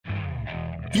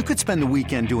You could spend the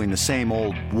weekend doing the same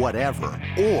old whatever,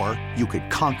 or you could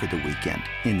conquer the weekend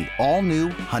in the all-new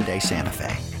Hyundai Santa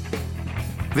Fe.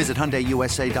 Visit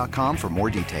HyundaiUSA.com for more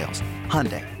details.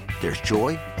 Hyundai, there's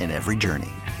joy in every journey.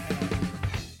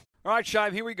 All right,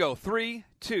 Shive, here we go. 3,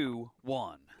 2,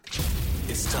 1.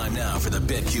 It's time now for the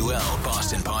BetQL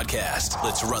Boston Podcast.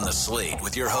 Let's run the slate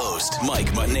with your host, Mike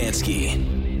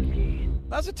Mutnansky.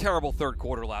 That was a terrible third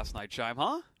quarter last night, Shive,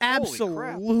 huh?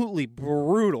 Absolutely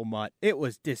brutal, Mutt. It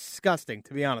was disgusting,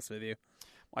 to be honest with you.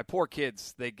 My poor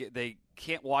kids, they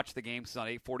can't watch the games on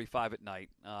 8:45 at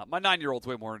night. My 9-year-old's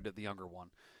way more into the younger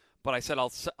one. But I said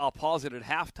I'll pause it at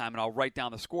halftime and I'll write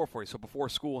down the score for you. So before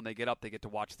school, when they get up, they get to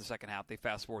watch the second half. They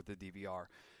fast forward the DVR.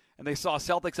 And they saw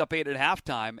Celtics up 8 at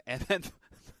halftime, and then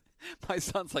my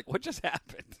son's like, what just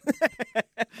happened?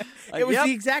 It was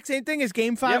the exact same thing as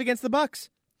Game 5 against the Bucks.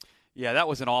 Yeah, that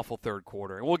was an awful third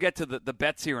quarter. And we'll get to the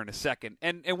bets here in a second.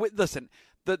 And listen,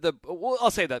 I'll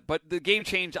say that, but the game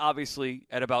changed, obviously,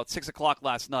 at about 6 o'clock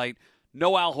last night.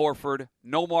 No Al Horford,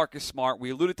 no Marcus Smart.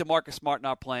 We alluded to Marcus Smart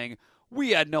not playing.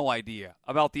 We had no idea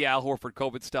about the Al Horford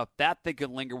COVID stuff. That thing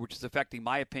could linger, which is affecting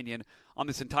my opinion on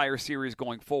this entire series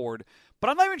going forward. But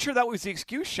I'm not even sure that was the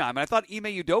excuse, Shime. And I thought Ime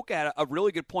Udoka had a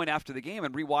really good point after the game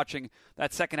and rewatching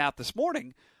that second half this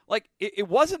morning. Like, it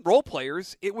wasn't role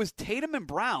players. It was Tatum and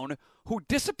Brown who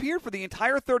disappeared for the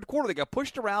entire third quarter. They got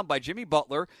pushed around by Jimmy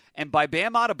Butler and by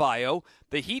Bam Adebayo.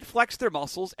 The Heat flexed their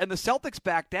muscles, and the Celtics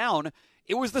backed down.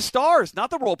 It was the stars,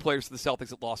 not the role players for the Celtics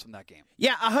that lost from that game.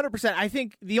 Yeah, 100%. I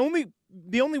think the only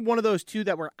one of those two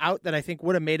that were out that I think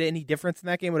would have made any difference in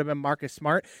that game would have been Marcus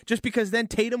Smart, just because then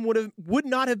Tatum would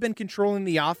not have been controlling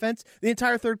the offense the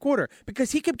entire third quarter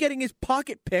because he kept getting his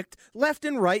pocket picked left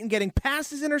and right and getting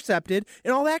passes intercepted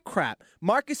and all that crap.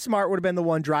 Marcus Smart would have been the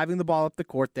one driving the ball up the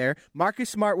court there. Marcus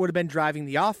Smart would have been driving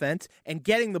the offense and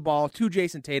getting the ball to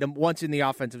Jason Tatum once in the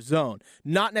offensive zone,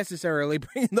 not necessarily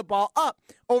bringing the ball up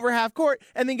over half court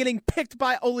and then getting picked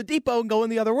by Oladipo and going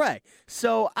the other way.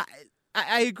 So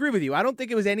I agree with you. I don't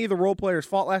think it was any of the role players'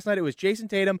 fault last night. It was Jason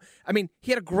Tatum. I mean,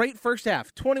 he had a great first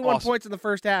half, 21 points in the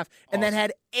first half, and then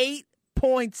had 8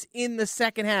 points in the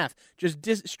second half.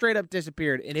 Just straight up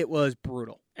disappeared, and it was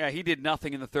brutal. Yeah, he did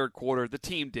nothing in the third quarter. The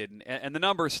team didn't, and the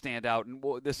numbers stand out. And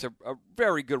this is a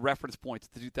very good reference point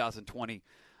to the 2020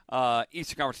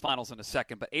 Eastern Conference Finals in a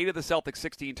second. But 8 of the Celtics'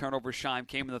 16 turnovers, Shime,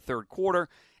 came in the third quarter.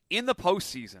 In the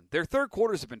postseason, their third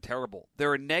quarters have been terrible.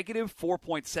 They're a negative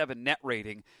 4.7 net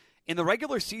rating. In the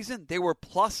regular season, they were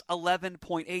plus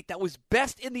 11.8. That was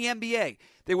best in the NBA.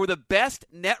 They were the best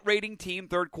net rating team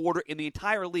third quarter in the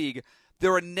entire league.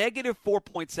 They're a negative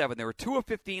 4.7. They were 2 of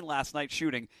 15 last night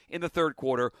shooting in the third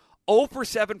quarter. 0 for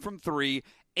 7 from 3.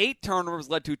 8 turnovers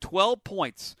led to 12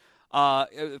 points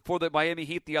for the Miami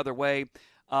Heat the other way.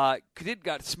 Kid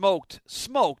got smoked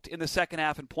in the second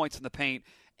half in points in the paint.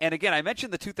 And again, I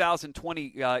mentioned the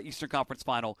 2020 Eastern Conference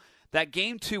Final. That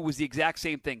game 2 was the exact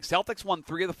same thing. Celtics won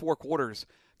 3 of the 4 quarters,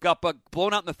 got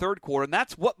blown out in the third quarter, and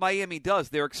that's what Miami does.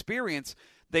 Their experience,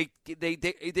 they'll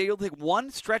take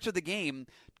one stretch of the game,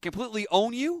 completely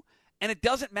own you, and it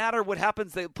doesn't matter what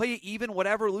happens. They play you even,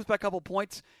 whatever, lose by a couple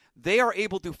points. They are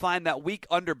able to find that weak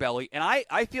underbelly. And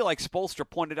I feel like Spoelstra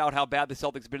pointed out how bad the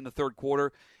Celtics have been in the third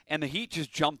quarter, and the Heat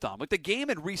just jumped on. Like, the game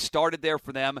had restarted there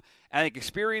for them. I think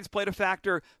experience played a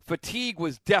factor. Fatigue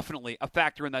was definitely a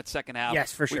factor in that second half.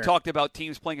 Yes, for sure. We talked about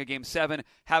teams playing a Game 7,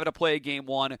 having to play a Game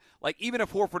 1. Like, even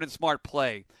if Horford and Smart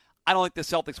play, I don't think the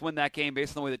Celtics win that game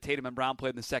based on the way that Tatum and Brown played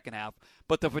in the second half.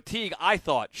 But the fatigue, I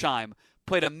thought, Shime,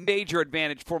 played a major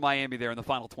advantage for Miami there in the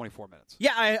final 24 minutes.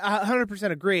 Yeah, I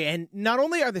 100% agree. And not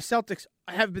only are the Celtics,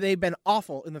 have they been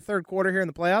awful in the third quarter here in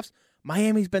the playoffs,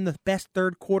 Miami's been the best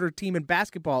third quarter team in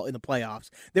basketball in the playoffs.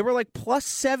 They were like plus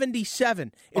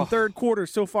 77 in third quarter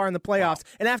so far in the playoffs.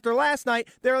 Wow. And after last night,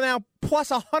 they're now plus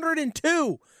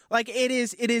 102. Like, it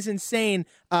is insane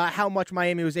how much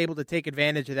Miami was able to take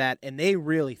advantage of that, and they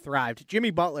really thrived.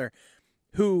 Jimmy Butler,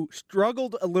 who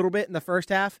struggled a little bit in the first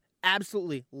half,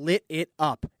 absolutely lit it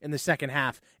up in the second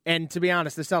half. And to be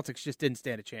honest, the Celtics just didn't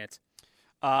stand a chance.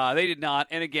 They did not.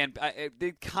 And again,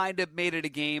 they kind of made it a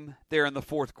game there in the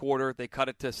fourth quarter. They cut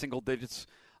it to single digits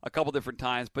a couple different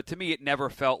times. But to me, it never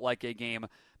felt like a game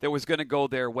that was going to go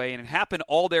their way. And it happened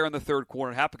all there in the third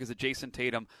quarter. It happened because of Jason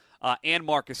Tatum and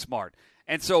Marcus Smart.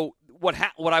 And so what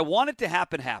I wanted to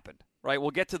happen happened, right?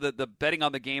 We'll get to the betting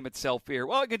on the game itself here.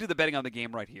 Well, I can do the betting on the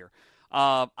game right here.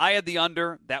 I had the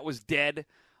under. That was dead.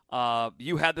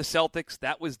 You had the Celtics.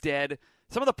 That was dead.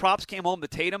 Some of the props came home. The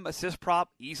Tatum assist prop,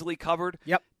 easily covered.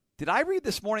 Yep. Did I read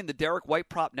this morning the Derek White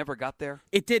prop never got there?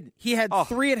 It did. He had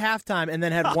 3 at halftime and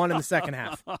then had 1 in the second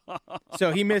half.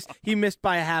 So he missed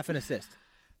by a half an assist.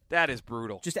 That is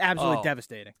brutal. Just absolutely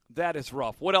devastating. That is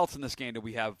rough. What else in this game do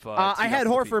we have? I had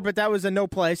Horford, but that was a no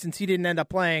play since he didn't end up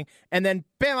playing. And then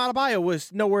Bam Adebayo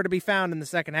was nowhere to be found in the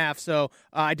second half, so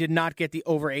I did not get the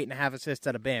over 8.5 assists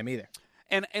out of Bam either.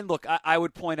 And look, I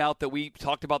would point out that we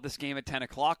talked about this game at 10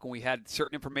 o'clock when we had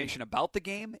certain information about the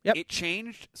game. Yep. It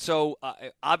changed. So,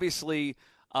 obviously,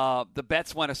 the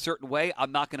bets went a certain way.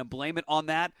 I'm not going to blame it on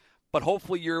that. But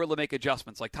hopefully you're able to make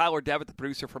adjustments. Like Tyler Devitt, the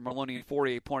producer from Maloney and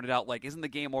 48, pointed out, like, isn't the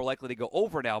game more likely to go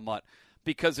over now, Mutt,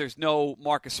 because there's no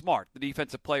Marcus Smart, the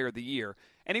defensive player of the year.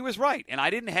 And he was right. And I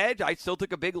didn't hedge. I still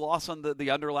took a big loss on the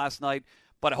under last night.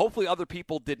 But hopefully other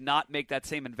people did not make that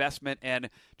same investment. And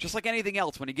just like anything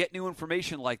else, when you get new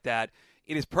information like that,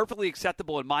 it is perfectly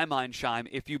acceptable in my mind, Shime,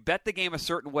 if you bet the game a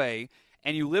certain way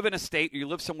and you live in a state or you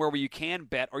live somewhere where you can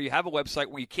bet, or you have a website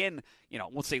where you can, I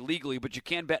won't say legally, but you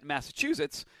can bet in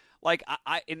Massachusetts. Like,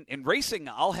 in racing,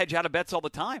 I'll hedge out of bets all the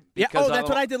time. Yeah, that's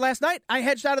what I did last night. I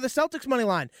hedged out of the Celtics money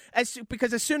line.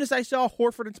 Because as soon as I saw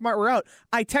Horford and Smart were out,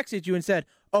 I texted you and said,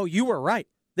 oh, you were right.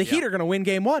 The Heat are going to win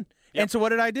game one. Yep. And so what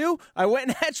did I do? I went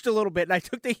and hedged a little bit, and I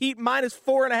took the Heat minus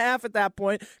 4.5 at that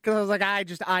point because I was like,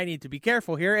 I need to be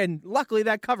careful here. And luckily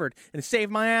that covered and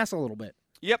saved my ass a little bit.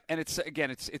 Yep, and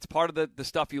it's part of the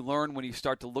stuff you learn when you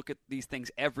start to look at these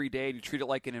things every day and you treat it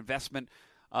like an investment.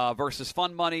 Versus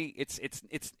fun money, it's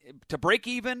to break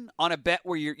even on a bet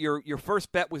where your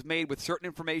first bet was made with certain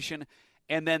information,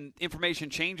 and then information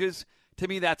changes. To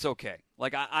me, that's okay.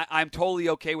 Like I'm totally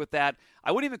okay with that.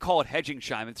 I wouldn't even call it hedging,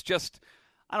 Shime. It's just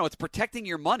it's protecting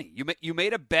your money. You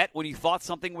made a bet when you thought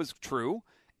something was true.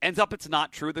 Ends up it's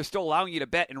not true. They're still allowing you to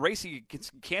bet. In racing, you can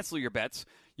cancel your bets.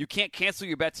 You can't cancel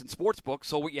your bets in sportsbook.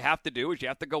 So what you have to do is you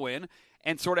have to go in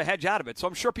and sort of hedge out of it. So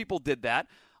I'm sure people did that.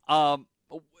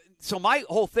 So my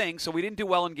whole thing, so we didn't do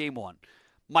well in game one.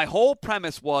 My whole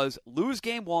premise was lose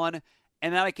game one,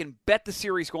 and then I can bet the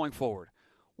series going forward.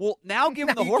 Well, now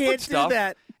given the Horford stuff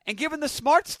and given the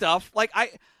Smart stuff, like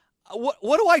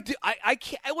what do I do? I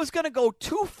was going to go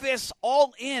two fists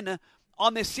all in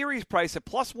on this series price at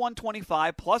plus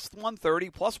 125, plus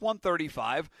 130, plus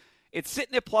 135. It's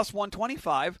sitting at plus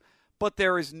 125. But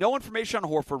there is no information on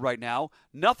Horford right now,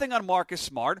 nothing on Marcus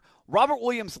Smart. Robert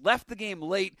Williams left the game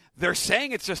late. They're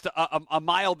saying it's just a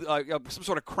mild, some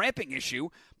sort of cramping issue.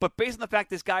 But based on the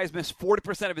fact this guy has missed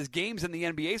 40% of his games in the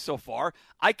NBA so far,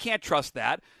 I can't trust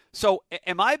that. So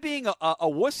am I being a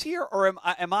wuss here, or am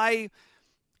I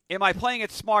playing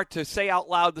it smart to say out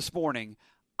loud this morning,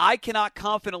 I cannot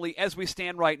confidently, as we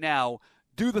stand right now,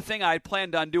 do the thing I had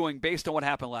planned on doing based on what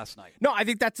happened last night? No, I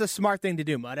think that's a smart thing to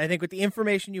do, Mud. I think with the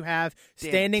information you have,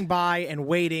 standing by and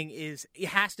waiting it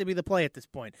has to be the play at this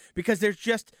point because there's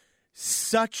just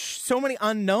so many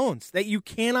unknowns that you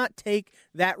cannot take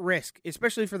that risk,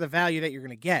 especially for the value that you're going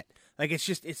to get. Like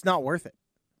it's not worth it.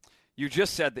 You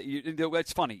just said that.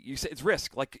 It's funny. You said it's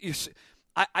risk. Like it's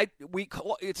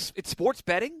sports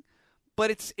betting. But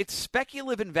it's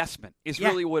speculative investment is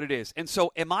really what it is. And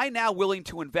so am I now willing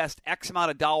to invest X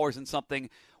amount of dollars in something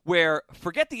where,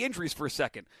 forget the injuries for a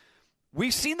second,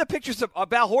 we've seen the pictures of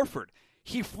Al Horford.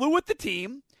 He flew with the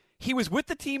team. He was with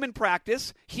the team in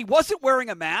practice. He wasn't wearing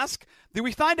a mask. Then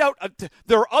we find out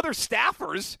there are other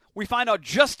staffers. We find out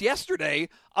just yesterday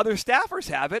other staffers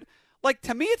have it. Like,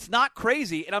 to me, it's not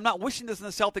crazy, and I'm not wishing this in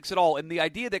the Celtics at all, and the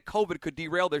idea that COVID could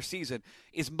derail their season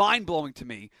is mind-blowing to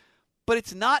me. But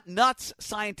it's not nuts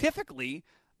scientifically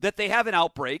that they have an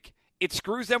outbreak. It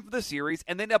screws them for the series,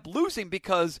 and they end up losing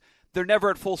because they're never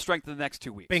at full strength in the next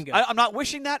 2 weeks. Bingo. I'm not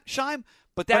wishing that, Shime,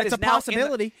 but that is a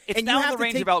possibility. It's now in the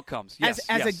range of outcomes. Yes,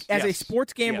 as a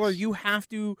sports gambler, you have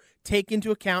to take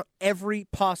into account every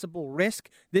possible risk.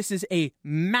 This is a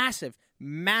massive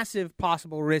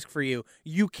possible risk for you.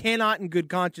 You cannot, in good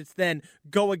conscience, then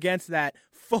go against that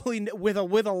fully with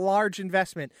a large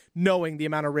investment, knowing the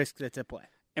amount of risk that's at play.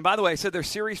 And by the way, I said their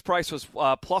series price was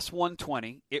plus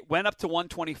 120. It went up to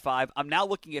 125. I'm now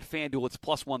looking at FanDuel. It's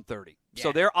plus 130. Yeah.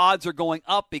 So their odds are going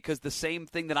up because the same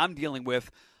thing that I'm dealing with,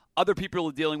 other people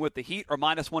are dealing with. The Heat are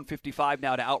minus 155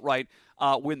 now to outright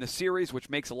win the series, which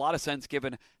makes a lot of sense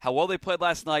given how well they played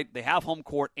last night. They have home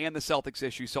court and the Celtics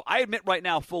issue. So I admit right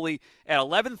now fully at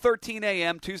 11:13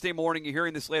 a.m. Tuesday morning, you're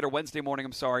hearing this later, Wednesday morning,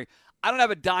 I'm sorry, I don't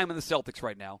have a dime in the Celtics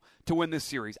right now to win this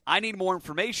series. I need more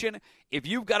information. If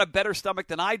you've got a better stomach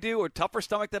than I do or tougher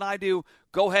stomach than I do,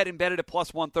 go ahead and bet it at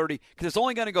plus 130 because it's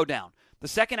only going to go down. The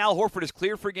second Al Horford is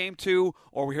cleared for game 2,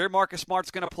 or we hear Marcus Smart's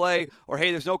going to play, or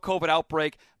hey, there's no COVID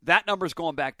outbreak, that number's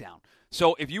going back down.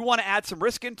 So if you want to add some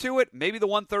risk into it, maybe the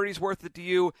 130 is worth it to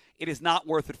you. It is not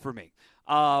worth it for me.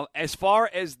 As far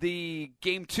as the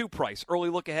game 2 price, early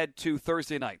look ahead to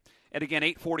Thursday night, and again,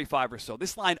 8:45 or so.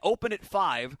 This line opened at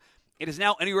 5. It is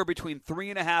now anywhere between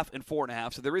 3.5 and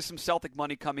 4.5. So there is some Celtic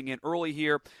money coming in early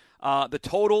here. The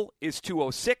total is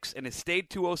 206 and it stayed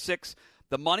 206.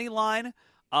 The money line,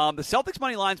 the Celtics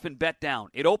money line's been bet down.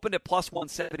 It opened at plus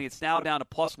 170. It's now down to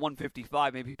plus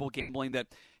 155. Maybe people gambling that,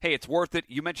 hey, it's worth it.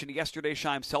 You mentioned it yesterday,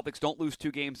 Shime. Celtics don't lose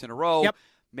 2 games in a row. Yep.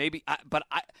 Maybe, but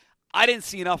I didn't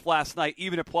see enough last night,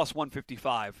 even at plus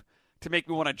 155. To make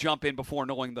me want to jump in before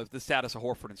knowing the status of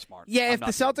Horford and Smart. Yeah, if the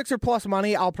Celtics are plus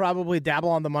money, I'll probably dabble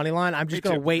on the money line. I'm just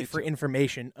going to wait for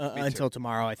information until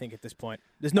tomorrow, I think, at this point.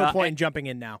 There's no point in jumping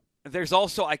in now. There's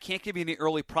also, I can't give you any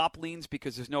early prop leans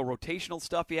because there's no rotational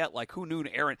stuff yet. Like, who knew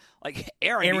Aaron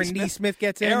Nesmith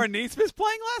gets in? Aaron Nesmith's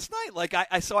playing last night? Like,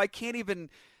 so I can't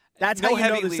even. That's no how you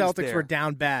know heavy the Celtics there. were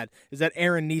down bad, is that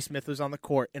Aaron Nesmith was on the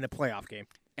court in a playoff game.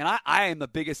 And I am the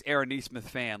biggest Aaron Nesmith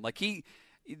fan. Like, he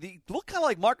looked kind of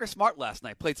like Marcus Smart last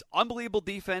night. Played unbelievable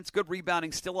defense, good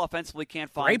rebounding, still offensively can't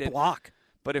find Great it. block.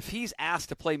 But if he's asked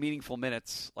to play meaningful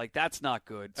minutes, like, that's not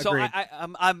good. Agreed.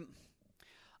 So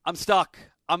I'm stuck.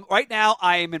 Right now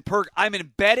I'm in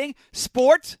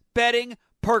sports betting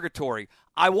purgatory.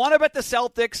 I want to bet the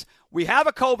Celtics. We have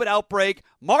a COVID outbreak.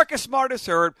 Marcus Smart is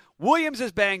hurt. Williams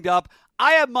is banged up.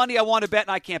 I have money I want to bet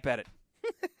and I can't bet it.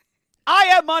 I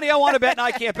have money I want to bet and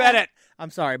I can't bet it. I'm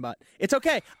sorry, Mutt. It's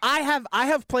okay. I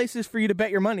have places for you to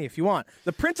bet your money if you want.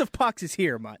 The Prince of Pucks is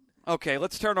here, Mutt. Okay,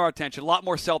 let's turn our attention. A lot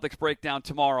more Celtics breakdown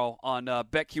tomorrow on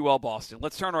BetQL Boston.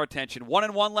 Let's turn our attention.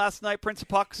 1-1 last night, Prince of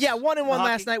Pucks. Yeah, 1-1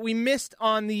 last night. We missed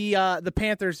on the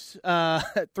Panthers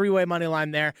 3-way money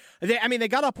line there. They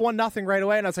got up 1-0 right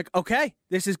away, and I was like, okay,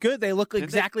 this is good. They look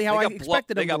exactly how I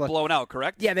expected them to look. They got blown out,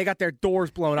 correct? Yeah, they got their doors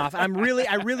blown off. I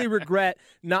really regret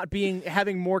not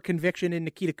having more conviction in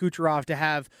Nikita Kucherov to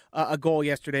have a goal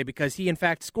yesterday because he in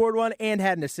fact scored one and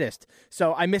had an assist.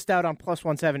 So I missed out on plus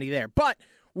 170 there, but.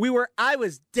 I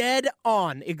was dead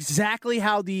on exactly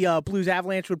how the Blues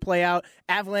Avalanche would play out.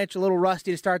 Avalanche a little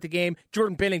rusty to start the game.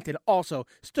 Jordan Binnington also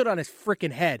stood on his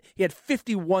freaking head. He had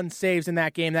 51 saves in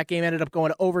that game. That game ended up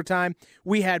going to overtime.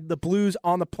 We had the Blues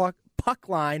on the puck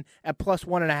line at plus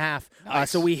 1.5.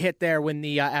 Nice. So we hit there when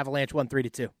the Avalanche won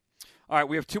 3-2. All right,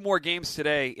 we have 2 more games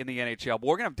today in the NHL, but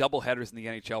we're going to have doubleheaders in the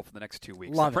NHL for the next 2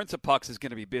 weeks. Love the Prince of Pucks is going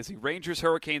to be busy. Rangers,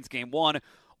 Hurricanes, Game 1.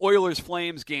 Oilers,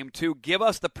 Flames, Game 2. Give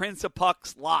us the Prince of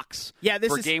Pucks locks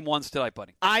for Game 1s tonight,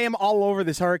 buddy. I am all over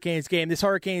this Hurricanes game. This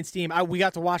Hurricanes team, we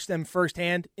got to watch them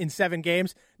firsthand in 7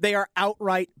 games. They are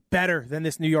outright better than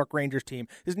this New York Rangers team.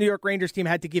 This New York Rangers team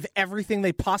had to give everything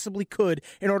they possibly could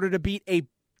in order to beat a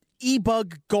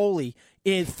E-bug goalie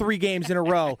in 3 games in a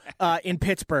row in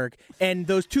Pittsburgh. And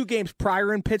those 2 games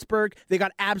prior in Pittsburgh, they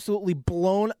got absolutely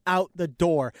blown out the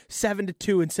door,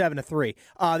 7-2 and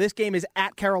 7-3. This game is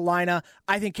at Carolina.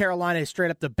 I think Carolina is straight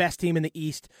up the best team in the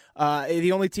East.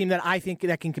 The only team that I think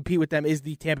that can compete with them is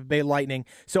the Tampa Bay Lightning.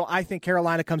 So I think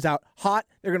Carolina comes out hot.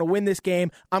 They're going to win this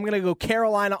game. I'm going to go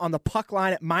Carolina on the puck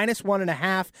line at minus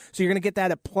 1.5. So you're going to get that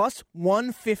at plus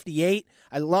 158.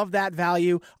 I love that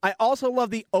value. I also love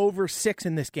the over 6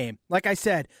 in this game. Like I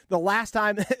said, the last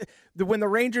time when the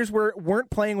Rangers weren't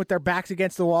playing with their backs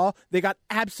against the wall, they got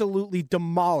absolutely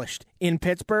demolished in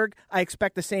Pittsburgh. I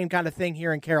expect the same kind of thing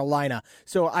here in Carolina.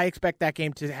 So I expect that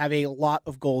game to have a lot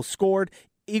of goals scored.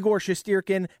 Igor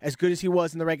Shesterkin, as good as he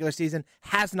was in the regular season,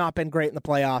 has not been great in the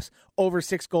playoffs. Over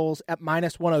 6 goals at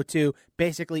minus 102,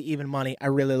 basically even money. I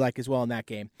really like as well in that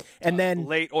game. And then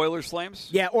late Oilers Flames.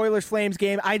 Yeah, Oilers Flames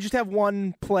game. I just have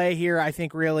one play here. I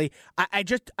think really, I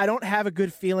don't have a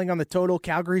good feeling on the total.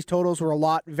 Calgary's totals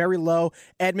were very low.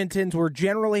 Edmonton's were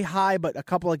generally high, but a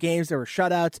couple of games there were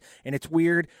shutouts, and it's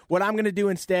weird. What I'm going to do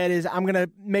instead is I'm going to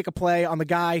make a play on the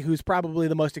guy who's probably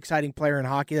the most exciting player in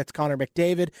hockey. That's Connor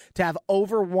McDavid to have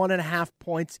over 1.5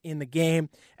 points in the game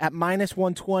at minus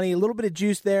 120. A little bit of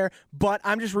juice there, but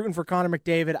I'm just rooting for Connor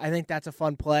McDavid. I think that's a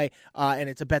fun play, and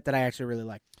it's a bet that I actually really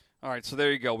like. All right, so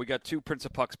there you go. We got 2 Prince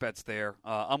of Pucks bets there.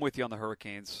 I'm with you on the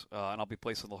Hurricanes, and I'll be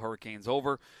placing the Hurricanes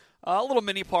over. A little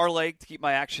mini parlay to keep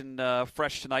my action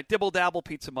fresh tonight. Dibble-dabble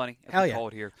pizza money, as Hell we yeah. call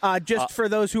it here. Just for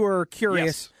those who are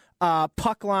curious, yes.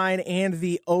 Puck line and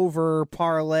the over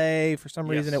parlay, for some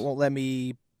reason it won't let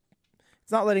me.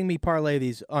 It's not letting me parlay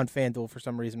these on FanDuel for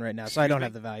some reason right now, so I don't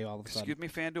have the value all of a sudden. Excuse me,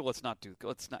 FanDuel. Let's not.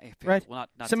 Right. Not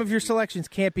some of your selections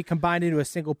can't be combined into a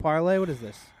single parlay. What is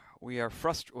this? We are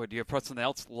frustrated. Do you have something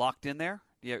else locked in there?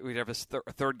 Yeah, we have a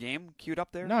third game queued up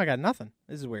there. No, I got nothing.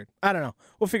 This is weird. I don't know.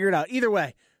 We'll figure it out. Either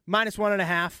way, minus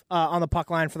 1.5 on the puck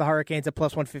line for the Hurricanes at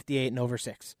plus 158 and over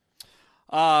 6.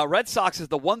 Red Sox is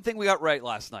the one thing we got right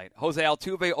last night. Jose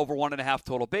Altuve over 1.5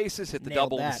 total bases, hit the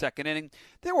double in the second inning.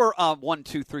 There were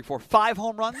 5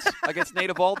 home runs against Nate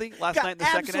Eovaldi last night in the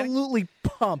second inning. Absolutely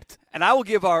pumped. And I will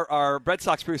give our Red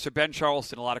Sox producer, Ben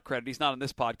Charleston, a lot of credit. He's not on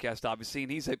this podcast, obviously,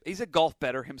 and he's a golf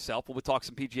bettor himself. We'll talk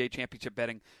some PGA Championship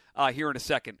betting here in a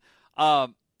second.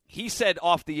 He said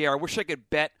off the air, I wish I could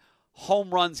bet home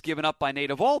runs given up by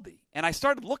Nate Eovaldi. And I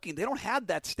started looking. They don't have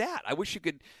that stat. I wish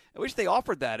they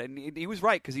offered that. And he was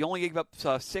right because he only gave up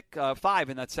 5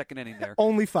 in that second inning there.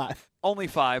 Only 5. Only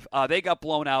 5. They got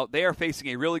blown out. They are facing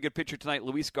a really good pitcher tonight,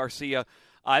 Luis Garcia.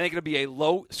 I think it'll be a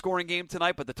low-scoring game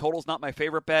tonight, but the total's not my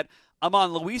favorite bet. I'm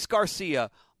on Luis Garcia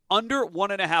under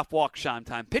 1.5 walks shine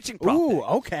time. Pitching prop. Ooh,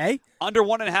 okay. Under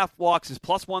 1.5 walks is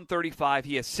plus 135.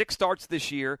 He has 6 starts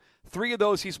this year. 3 of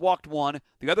those he's walked 1.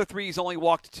 The other 3 he's only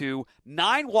walked 2.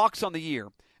 9 walks on the year.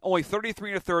 Only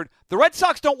 33 1/3. The Red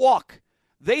Sox don't walk.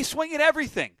 They swing at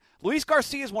everything. Luis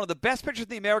Garcia is one of the best pitchers in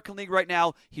the American League right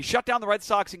now. He shut down the Red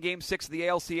Sox in Game 6 of the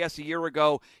ALCS a year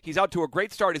ago. He's out to a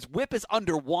great start. His whip is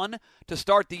under 1 to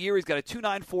start the year. He's got a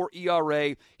 2.94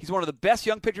 ERA. He's one of the best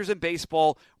young pitchers in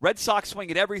baseball. Red Sox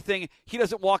swing at everything. He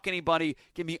doesn't walk anybody.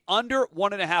 Give me under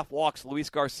 1.5 walks,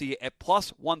 Luis Garcia, at plus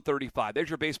 135.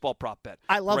 There's your baseball prop bet.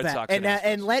 I love Red that. Sox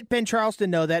And let Ben Charleston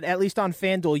know that, at least on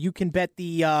FanDuel, you can bet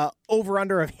the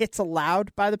over-under of hits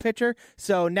allowed by the pitcher.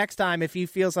 So next time, if he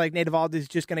feels like Nate Eovaldi is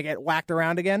just going to get whacked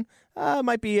around again,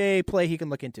 might be a play he can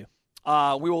look into.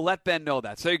 We will let Ben know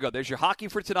that. So there you go. There's your hockey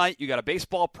for tonight. You got a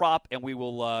baseball prop, and we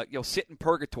will sit in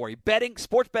purgatory.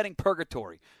 Sports betting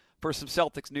purgatory for some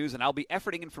Celtics news, and I'll be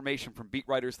efforting information from beat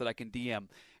writers that I can DM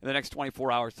in the next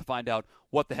 24 hours to find out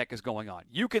what the heck is going on.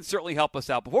 You can certainly help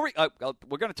us out. Before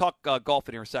we're going to talk golf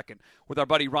in here in a second with our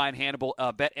buddy Ryan Hannibal,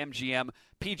 BetMGM,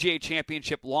 PGA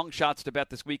Championship, long shots to bet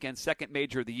this weekend, second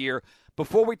major of the year.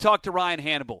 Before we talk to Ryan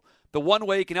Hannibal, the one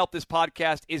way you can help this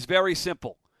podcast is very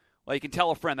simple. Well, you can tell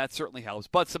a friend. That certainly helps.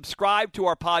 But subscribe to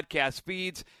our podcast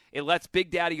feeds. It lets Big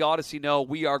Daddy Odyssey know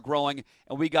we are growing,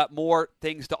 and we got more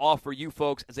things to offer you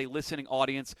folks as a listening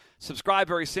audience. Subscribe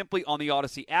very simply on the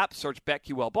Odyssey app. Search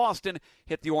BetQL Boston.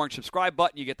 Hit the orange subscribe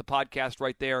button. You get the podcast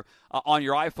right there on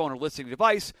your iPhone or listening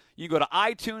device. You go to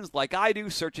iTunes like I do.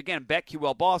 Search again,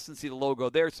 BetQL Boston. See the logo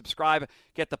there. Subscribe.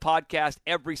 Get the podcast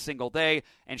every single day.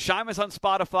 And Shime is on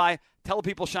Spotify. Tell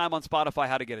people Shime on Spotify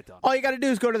how to get it done. All you got to do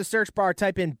is go to the search bar,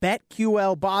 type in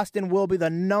BetQL Boston. Will be the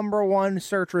 #1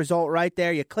 search result right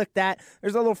there. You click that.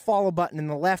 There's a little follow button in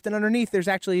the left, and underneath there's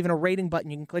actually even a rating button.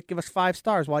 You can click, give us 5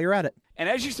 stars while you're at it. And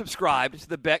as you subscribe to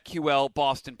the BetQL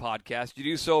Boston podcast, you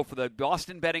do so for the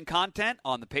Boston betting content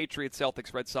on the Patriots,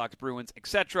 Celtics, Red Sox, Bruins,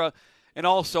 etc., and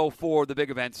also for the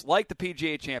big events like the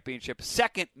PGA Championship,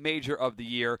 second major of the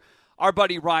year. Our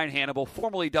buddy Ryan Hannibal,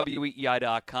 formerly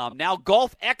WEEI.com, now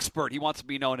golf expert, he wants to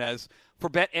be known as, for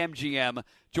BetMGM,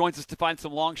 joins us to find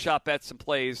some long shot bets and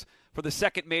plays for the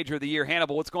second major of the year.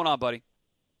 Hannibal, what's going on, buddy?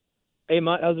 Hey,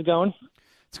 Mutt, how's it going?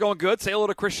 It's going good. Say hello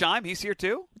to Chris Shime. He's here,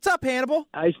 too. What's up, Hannibal?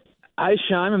 Hi,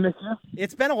 Shime. I miss you.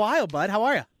 It's been a while, bud. How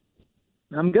are you?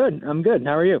 I'm good.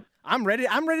 How are you? I'm ready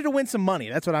to win some money.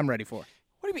 That's what I'm ready for.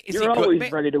 What do you mean? Is You're he always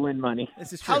good? ready to win money.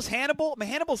 This is true. How's Hannibal? I mean,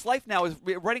 Hannibal's life now is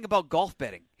writing about golf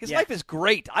betting. His life is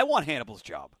great. I want Hannibal's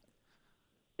job.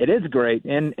 It is great,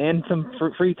 and some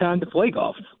free time to play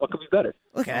golf. What could be better?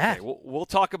 Look at that. Okay, we'll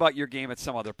talk about your game at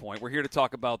some other point. We're here to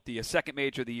talk about the second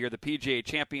major of the year, the PGA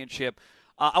Championship.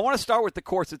 I want to start with the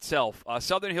course itself.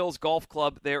 Southern Hills Golf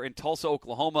Club there in Tulsa,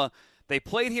 Oklahoma. They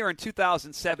played here in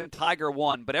 2007. Tiger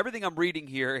won. But everything I'm reading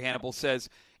here, Hannibal, says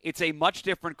it's a much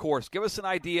different course. Give us an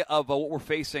idea of what we're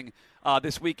facing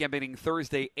this weekend, meaning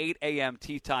Thursday, 8 a.m.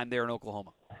 tee time there in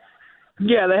Oklahoma.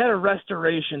 Yeah, they had a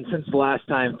restoration since the last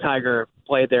time Tiger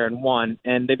played there and won,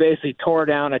 and they basically tore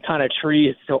down a ton of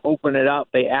trees to open it up.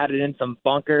 They added in some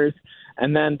bunkers,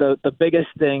 and then the biggest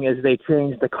thing is they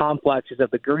changed the complexes of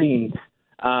the greens,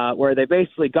 where they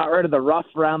basically got rid of the rough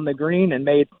around the green and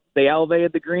they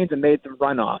elevated the greens and made some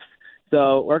runoffs.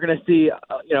 So we're going to see,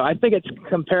 I think it's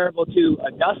comparable to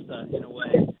Augusta in a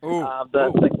way.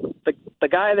 The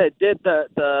guy that did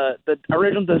the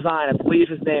original design, I believe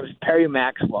his name is Perry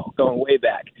Maxwell, going way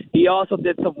back. He also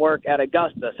did some work at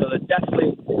Augusta, so there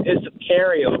definitely is some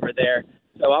carryover there.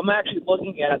 So I'm actually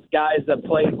looking at guys that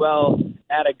played well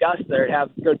at Augusta and have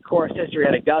good course history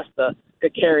at Augusta to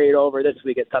carry it over this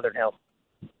week at Southern Hills.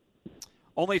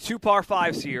 Only 2 par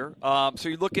 5s here. So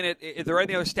you're looking at, is there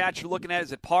any other stats you're looking at?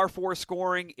 Is it par 4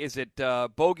 scoring? Is it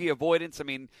bogey avoidance? I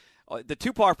mean, the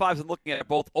 2 par 5s I'm looking at are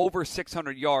both over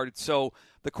 600 yards. So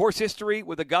the course history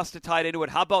with Augusta tied into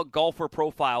it. How about golfer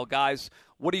profile, guys?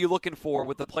 What are you looking for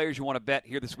with the players you want to bet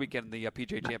here this weekend in the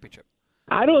PGA Championship?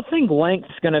 I don't think length's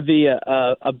going to be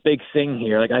a big thing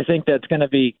here. Like, I think that's going to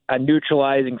be a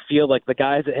neutralizing field. Like, the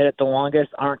guys that hit it the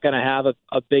longest aren't going to have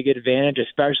a big advantage,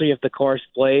 especially if the course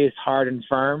plays hard and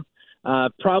firm.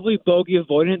 Probably bogey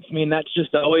avoidance. I mean, that's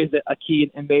just always a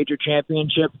key in major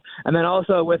championships. And then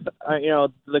also with,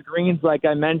 the greens, like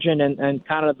I mentioned, and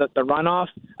kind of the runoff,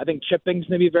 I think chipping's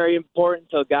going to be very important.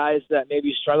 So guys that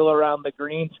maybe struggle around the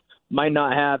greens might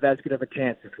not have as good of a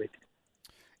chance this week.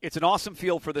 It's an awesome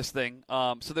field for this thing,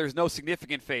 so there's no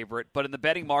significant favorite. But in the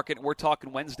betting market, we're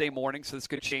talking Wednesday morning, so this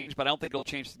could change, but I don't think it'll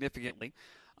change significantly,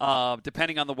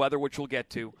 depending on the weather, which we'll get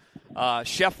to.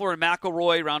 Scheffler and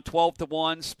McIlroy around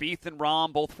 12-1. Spieth and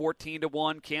Rahm both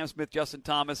 14-1. Cam Smith, Justin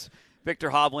Thomas,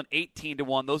 Victor Hovland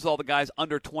 18-1. Those are all the guys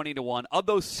under 20-1. Of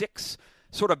those 6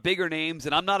 sort of bigger names,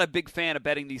 and I'm not a big fan of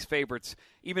betting these favorites,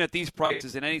 even at these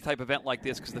prices in any type of event like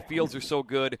this, because the fields are so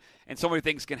good and so many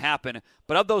things can happen.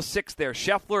 But of those 6 there,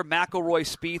 Scheffler, McIlroy,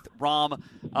 Spieth, Rahm,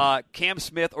 Cam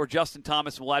Smith, or Justin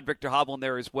Thomas, we'll add Victor Hovland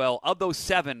there as well. Of those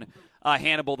 7,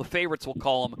 Hannibal, the favorites we'll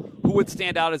call them, who would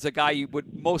stand out as a guy you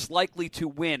would most likely to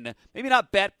win? Maybe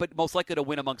not bet, but most likely to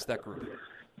win amongst that group.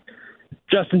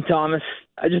 Justin Thomas.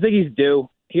 I just think he's due.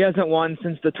 He hasn't won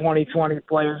since the 2020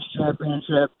 Players'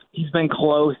 Championship. He's been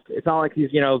close. It's not like he's,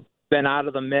 been out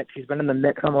of the mix. He's been in the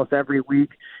mix almost every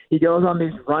week. He goes on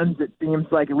these runs, it seems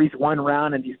like at least one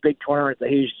round in these big tournaments that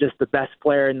he's just the best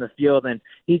player in the field, and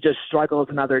he just struggles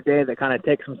another day that kind of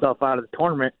takes himself out of the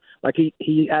tournament. Like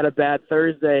he had a bad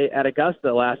Thursday at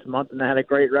Augusta last month and then had a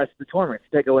great rest of the tournament.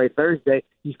 If you take away Thursday,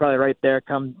 he's probably right there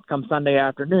come Sunday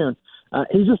afternoon.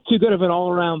 He's just too good of an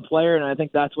all-around player, and I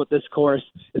think that's what this course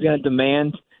is going to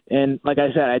demand. And like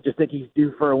I said, I just think he's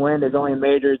due for a win. His only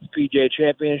major is the PGA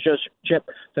Championship,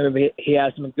 so maybe he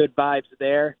has some good vibes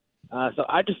there. So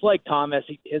I just like Thomas.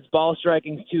 His ball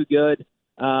striking's too good,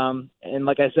 and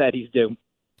like I said, he's due.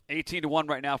 18-1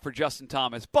 right now for Justin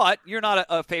Thomas. But you're not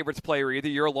a favorites player either.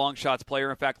 You're a long shots player.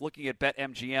 In fact, looking at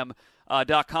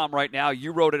BetMGM.com right now,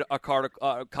 you wrote a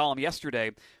column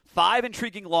yesterday. 5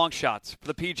 intriguing long shots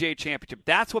for the PGA Championship.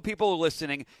 That's what people are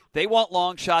listening. They want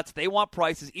long shots. They want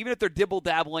prices, even if they're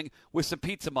dibble-dabbling with some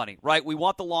pizza money, right? We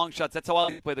want the long shots. That's how I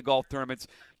like to play the golf tournaments.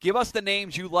 Give us the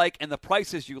names you like and the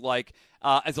prices you like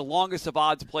as the longest of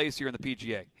odds plays here in the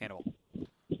PGA. Hannibal.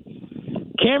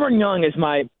 Cameron Young is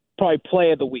my probably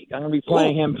play of the week. I'm going to be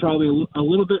playing him probably a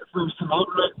little bit for some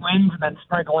outright wins and then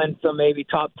sprinkle in some maybe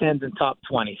top 10s and top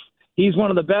 20s. He's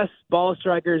one of the best ball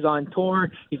strikers on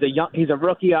tour. He's a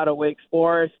rookie out of Wake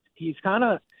Forest. He's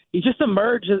just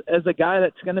emerged as a guy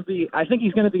that's going to be, I think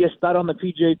he's going to be a stud on the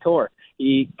PGA Tour.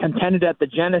 He contended at the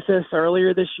Genesis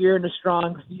earlier this year in a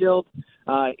strong field.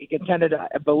 He contended,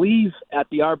 I believe, at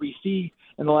the RBC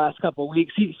in the last couple of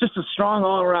weeks. He's just a strong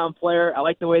all-around player. I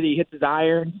like the way that he hits his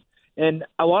irons. And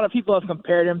a lot of people have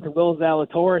compared him to Will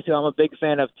Zalatoris, who I'm a big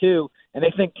fan of too, and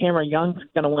they think Cameron Young's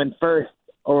going to win first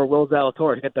over Will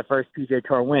Zalatoris to get the first PGA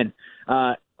Tour win.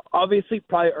 Obviously,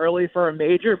 probably early for a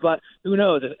major, but who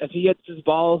knows? If he hits his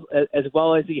balls as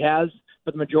well as he has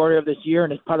for the majority of this year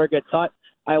and his putter gets hot,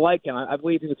 I like him. I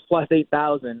believe he was plus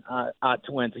 8,000 to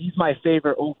win. So he's my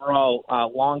favorite overall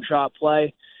long shot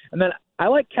play. And then I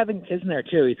like Kevin Kisner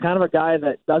too. He's kind of a guy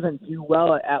that doesn't do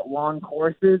well at long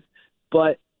courses,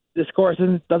 but this course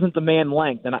doesn't demand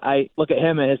length. And I look at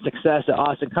him and his success at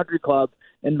Austin Country Club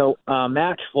in the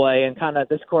match play, and kind of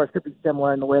this course could be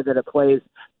similar in the way that it plays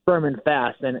firm and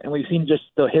fast. And we've seen just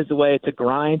his way to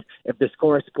grind. If this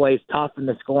course plays tough and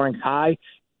the scoring's high,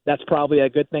 that's probably a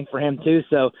good thing for him too.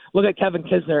 So look at Kevin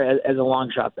Kisner as a long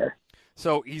shot there.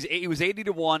 So he was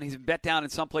 80-1. He's been bet down in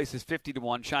some places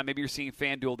 50-1. Sean, maybe you're seeing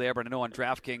FanDuel there, but I know on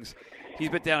DraftKings he's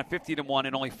bet down at 50-1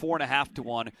 and only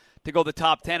 4.5-1 to go the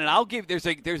top 10. And I'll give there's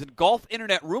a golf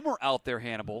internet rumor out there,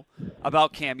 Hannibal,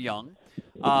 about Cam Young,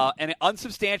 and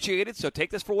unsubstantiated. So take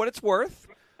this for what it's worth.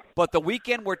 But the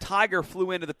weekend where Tiger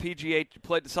flew into the PGA,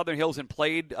 played the Southern Hills, and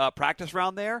played practice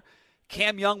round there,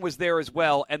 Cam Young was there as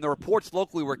well. And the reports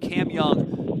locally were Cam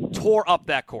Young tore up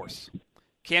that course.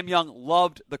 Cam Young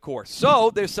loved the course.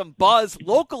 So there's some buzz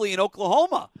locally in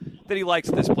Oklahoma that he likes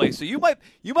this place. So you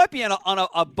might be on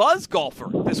a buzz golfer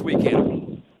this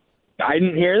weekend. I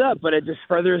didn't hear that, but it just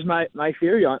furthers my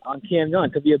theory on Cam Young.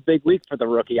 It could be a big week for the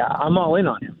rookie. I'm all in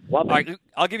on him. Love it. All right,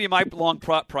 I'll give you my long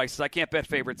prices. I can't bet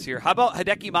favorites here. How about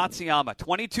Hideki Matsuyama?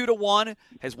 22-1,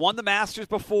 has won the Masters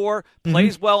before,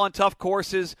 plays well on tough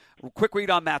courses. Quick read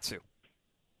on Matsu.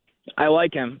 I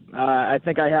like him. I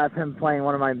think I have him playing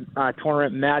one of my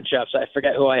tournament matchups. I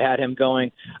forget who I had him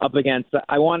going up against.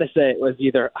 I want to say it was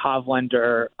either Hovland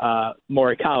or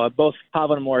Morikawa. Both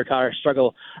Hovland and Morikawa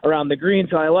struggle around the green,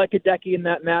 so I like Hideki in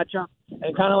that matchup.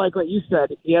 And kind of like what you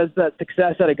said, he has that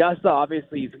success at Augusta.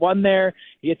 Obviously, he's won there.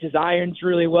 He hits his irons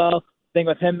really well. The thing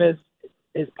with him is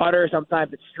his putter,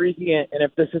 sometimes it's streaky, and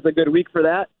if this is a good week for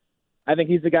that, I think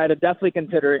he's the guy to definitely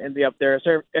consider and be up there.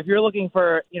 So if you're looking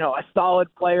for, a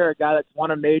solid player, a guy that's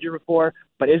won a major before,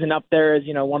 but isn't up there as,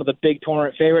 one of the big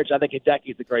tournament favorites, I think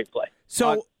Hideki's a great play.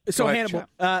 So Hannibal,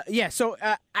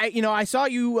 I saw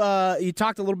you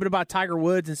talked a little bit about Tiger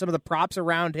Woods and some of the props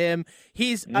around him.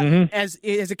 He's as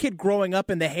a kid growing up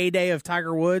in the heyday of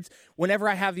Tiger Woods, whenever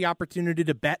I have the opportunity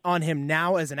to bet on him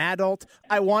now as an adult,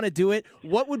 I want to do it.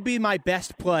 What would be my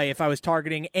best play if I was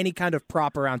targeting any kind of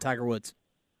prop around Tiger Woods?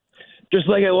 Just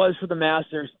like it was for the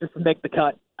Masters, just to make the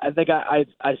cut. I think I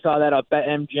saw that at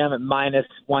BetMGM at minus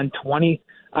 120,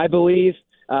 I believe.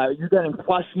 You're getting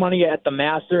plus money at the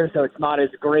Masters, so it's not as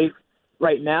great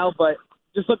right now. But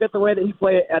just look at the way that he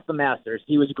played at the Masters.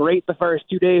 He was great the first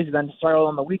 2 days, and then struggled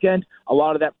on the weekend. A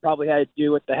lot of that probably had to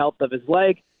do with the health of his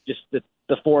leg. Just the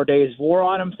 4 days wore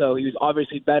on him, so he was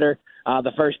obviously better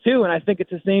the first two. And I think it's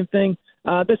the same thing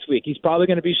this week. He's probably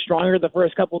going to be stronger the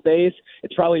first couple of days.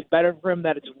 It's probably better for him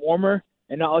that it's warmer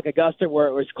and not like Augusta where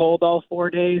it was cold all 4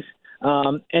 days.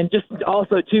 And just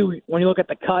also, too, when you look at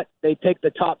the cut, they take the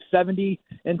top 70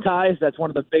 in ties. That's one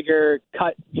of the bigger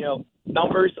cut,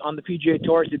 numbers on the PGA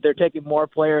Tour. So they're taking more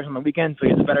players on the weekend, so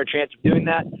he has a better chance of doing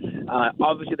that.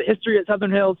 Obviously, the history at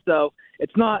Southern Hills, so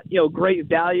it's not, great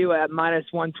value at minus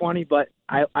 120, but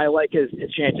I like his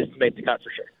chances to make the cut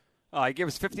for sure. He gave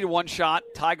us 50-1 shot,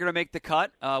 Tiger to make the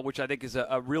cut, which I think is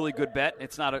a really good bet.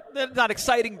 It's not an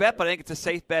exciting bet, but I think it's a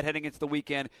safe bet heading into the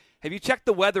weekend. Have you checked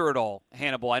the weather at all,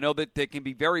 Hannibal? I know that it can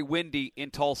be very windy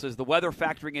in Tulsa. Is the weather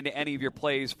factoring into any of your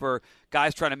plays for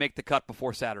guys trying to make the cut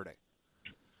before Saturday?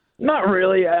 Not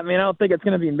really. I mean, I don't think it's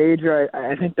going to be major.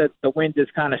 I think that the wind is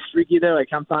kind of streaky there. Like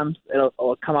sometimes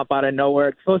it'll come up out of nowhere.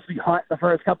 It's supposed to be hot the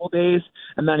first couple of days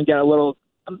and then get a little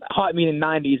hot, meaning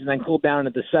 90s, and then cool down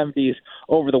into the 70s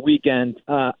over the weekend.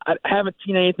 I haven't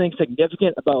seen anything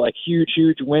significant about like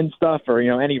huge wind stuff or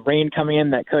any rain coming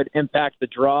in that could impact the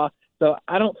draw. So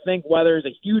I don't think weather is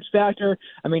a huge factor.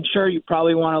 I mean, sure, you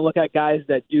probably want to look at guys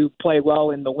that do play well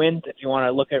in the wind if you want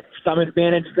to look at some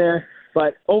advantage there.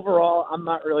 But overall, I'm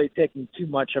not really taking too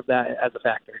much of that as a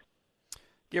factor.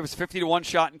 Give us 50-1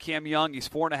 shot in Cam Young. He's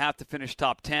 4.5 to finish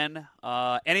top 10.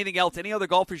 Anything else? Any other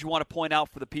golfers you want to point out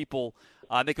for the people?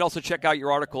 They can also check out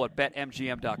your article at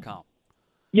betmgm.com.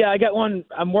 Yeah, I got one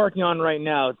I'm working on right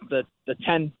now. The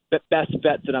 10 best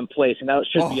bets that I'm placing. That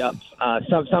should be up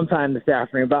sometime this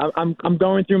afternoon. But I'm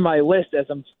going through my list as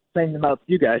I'm saying them out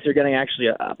to you guys. You're getting actually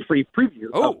a free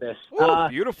preview of this.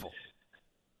 Beautiful.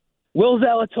 Will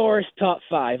Zalatoris top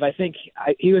 5. I think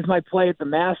he was my play at the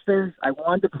Masters. I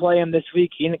wanted to play him this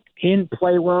week. He didn't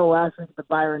play well last week at the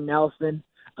Byron Nelson.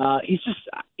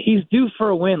 He's due for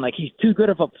a win. Like, he's too good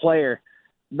of a player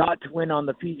not to win on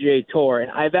the PGA Tour.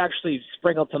 And I've actually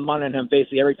sprinkled some money on him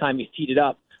basically every time he's teed it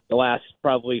up the last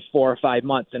probably 4 or 5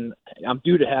 months. And I'm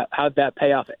due to have that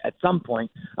pay off at some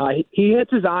point. He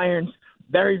hits his irons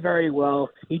very, very well.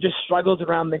 He just struggles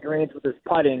around the greens with his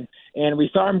putting. And we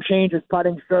saw him change his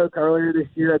putting stroke earlier this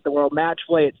year at the World Match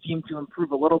Play. It seemed to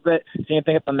improve a little bit. Same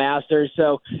thing at the Masters.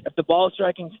 So if the ball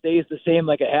striking stays the same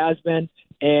like it has been,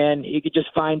 and he could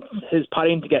just find his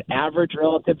putting to get average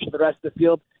relative to the rest of the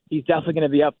field, he's definitely going to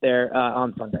be up there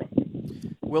on Sunday.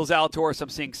 Will Zalatoris, I'm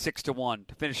seeing 6-1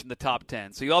 to finish in the top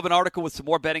 10. So you'll have an article with some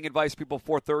more betting advice, people,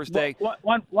 for Thursday.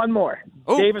 One more.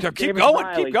 Oh, Davis keep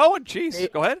Riley. going.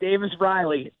 Jeez, go ahead. Davis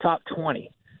Riley, top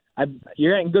 20.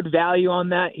 You're getting good value on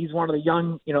that. He's one of the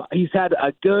young, he's had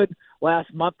a good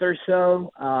last month or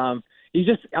so. I'm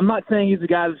not saying he's a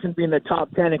guy that's going to be in the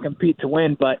top 10 and compete to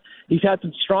win, but he's had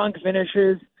some strong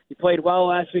finishes. He played well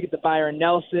last week at the Byron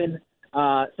Nelson.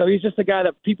 So he's just a guy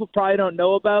that people probably don't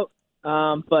know about.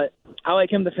 But I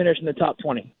like him to finish in the top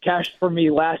 20. Cashed for me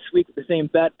last week with the same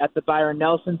bet at the Byron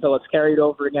Nelson, so let's carry it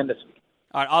over again this week.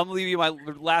 All right, I'll leave you my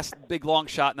last big long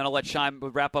shot, and then I'll let Shime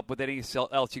wrap up with anything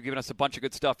else. You've given us a bunch of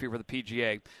good stuff here for the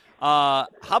PGA. How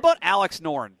about Alex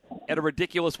Noren at a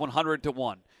ridiculous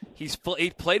 100-1?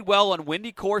 He played well on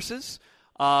windy courses.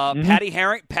 Patty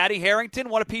Harrington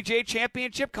won a PGA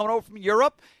championship coming over from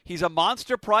Europe. He's a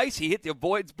monster price. He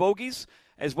avoids bogeys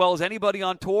as well as anybody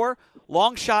on tour.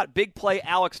 Long shot, big play,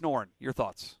 Alex Noren. Your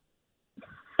thoughts?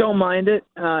 Don't mind it.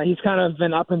 He's kind of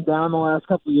been up and down the last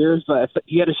couple of years, but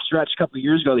he had a stretch a couple of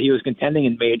years ago that he was contending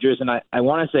in majors, and I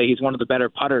want to say he's one of the better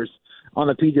putters on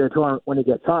the PGA Tour when he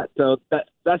gets hot. So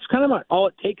that's kind of all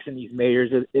it takes in these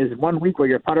majors is 1 week where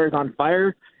your putter is on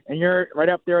fire and you're right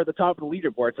up there at the top of the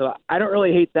leaderboard. So I don't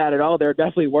really hate that at all. There are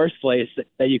definitely worse plays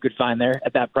that you could find there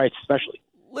at that price especially.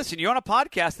 Listen, you're on a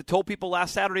podcast that told people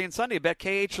last Saturday and Sunday about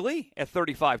K.H. Lee at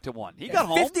 35-1. He got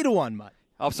home. 50-1, Mike.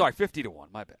 Oh, sorry,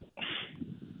 50-1. My bad.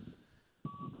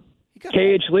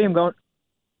 K.H. Lee, I'm going.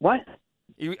 What?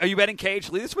 Are you betting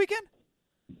K.H. Lee this weekend?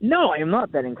 No, I am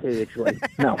not betting KHL.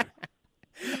 No.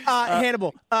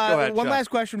 Hannibal, go ahead, one Chuck. last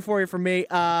question for you from me.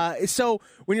 So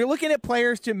when you're looking at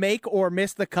players to make or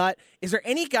miss the cut, is there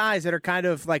any guys that are kind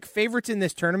of like favorites in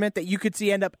this tournament that you could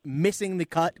see end up missing the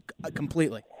cut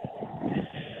completely?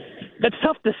 That's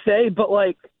tough to say, but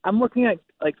like I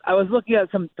was looking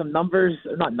at some numbers,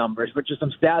 not numbers, but just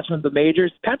some stats from the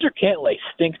majors. Patrick Cantlay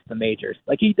stinks the majors.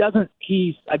 Like he's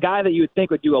a guy that you would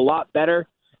think would do a lot better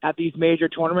at these major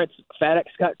tournaments. FedEx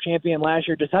Cup champion last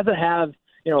year, just doesn't have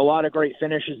a lot of great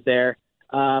finishes there.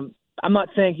 I'm not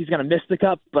saying he's going to miss the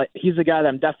cup, but he's a guy that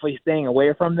I'm definitely staying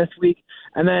away from this week.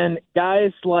 And then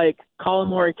guys like Colin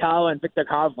Morikawa and Victor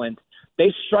Hovland,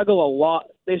 they struggle a lot.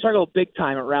 They struggle big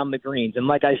time around the greens. And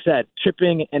like I said,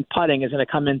 chipping and putting is going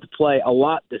to come into play a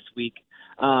lot this week.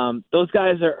 Those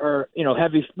guys are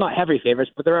heavy, not heavy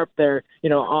favorites, but they're up there,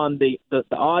 on the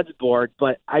odds board.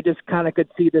 But I just kind of could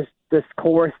see this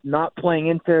course not playing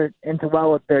into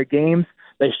well with their games.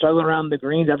 They struggle around the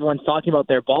greens. Everyone's talking about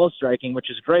their ball striking, which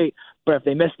is great. But if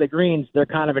they miss the greens, they're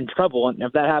kind of in trouble. And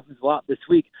if that happens a lot this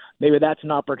week, maybe that's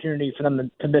an opportunity for them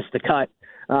to miss the cut.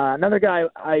 Another guy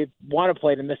I want to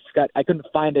play to miss the cut, I couldn't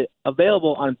find it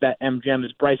available on BetMGM,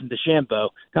 is Bryson DeChambeau,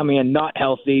 coming in not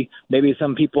healthy. Maybe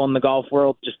some people in the golf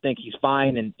world just think he's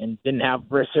fine and didn't have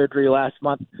wrist surgery last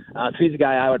month. So he's a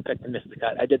guy I would pick to miss the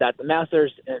cut. I did that at the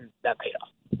Masters, and that paid off.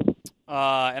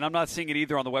 And I'm not seeing it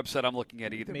either on the website I'm looking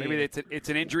at either. Maybe it's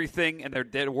an injury thing, and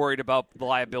they're worried about the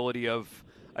liability of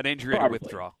an injury to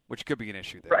withdraw, which could be an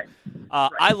issue there. Right.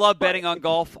 I love betting on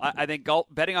golf. I think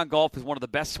betting on golf is one of the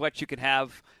best sweats you can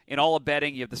have in all of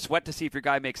betting. You have the sweat to see if your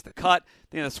guy makes the cut,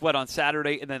 then the sweat on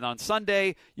Saturday, and then on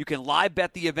Sunday, you can live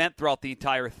bet the event throughout the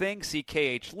entire thing. See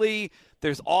KH Lee.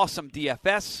 There's awesome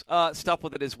DFS stuff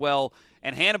with it as well.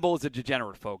 And Hannibal is a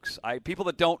degenerate, folks. People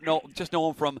that don't know, just know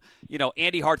him from,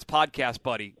 Andy Hart's podcast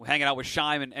buddy, hanging out with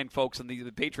Scheim and folks on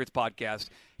the Patriots podcast.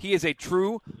 He is a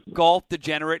true golf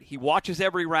degenerate. He watches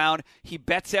every round. He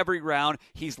bets every round.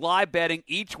 He's live betting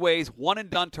each way's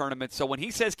one-and-done tournament. So when he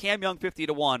says Cam Young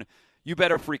 50-1, you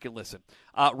better freaking listen.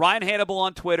 Ryan Hannibal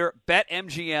on Twitter,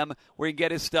 BetMGM, where you can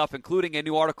get his stuff, including a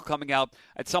new article coming out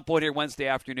at some point here Wednesday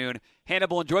afternoon.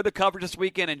 Hannibal, enjoy the coverage this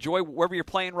weekend. Enjoy wherever you're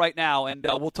playing right now, and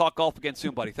we'll talk golf again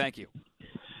soon, buddy. Thank you.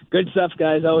 Good stuff,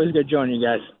 guys. Always good joining you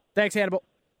guys. Thanks, Hannibal.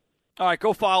 All right,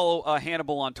 go follow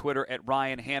Hannibal on Twitter at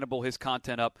Ryan Hannibal. His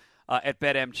content up at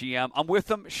BetMGM. I'm with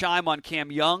him, Scheim, on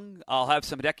Cam Young. I'll have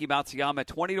some Hideki Matsuyama at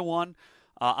 20-1.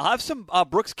 I'll have some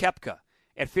Brooks Koepka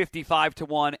at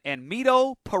 55-1, and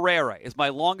Mito Pereira is my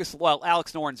longest. Well,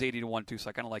 Alex Noren's 80-1 too, so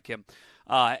I kind of like him.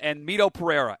 And Mito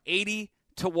Pereira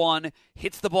 80-1,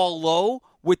 hits the ball low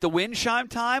with the wind chime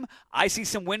time. I see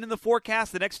some wind in the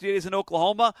forecast the next few days in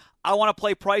Oklahoma. I want to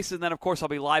play prices, and then of course I'll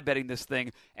be live betting this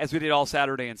thing as we did all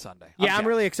Saturday and Sunday. I'm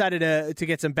really excited to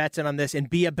get some bets in on this and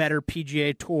be a better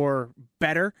PGA Tour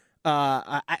bettor.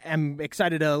 I'm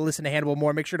excited to listen to Hannibal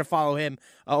more. Make sure to follow him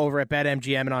over at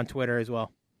BetMGM and on Twitter as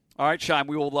well. All right, Scheim,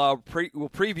 we will we'll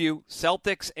preview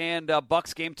Celtics and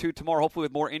Bucks game 2 tomorrow, hopefully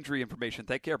with more injury information.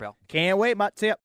 Take care, pal. Can't wait, Mutt. See ya.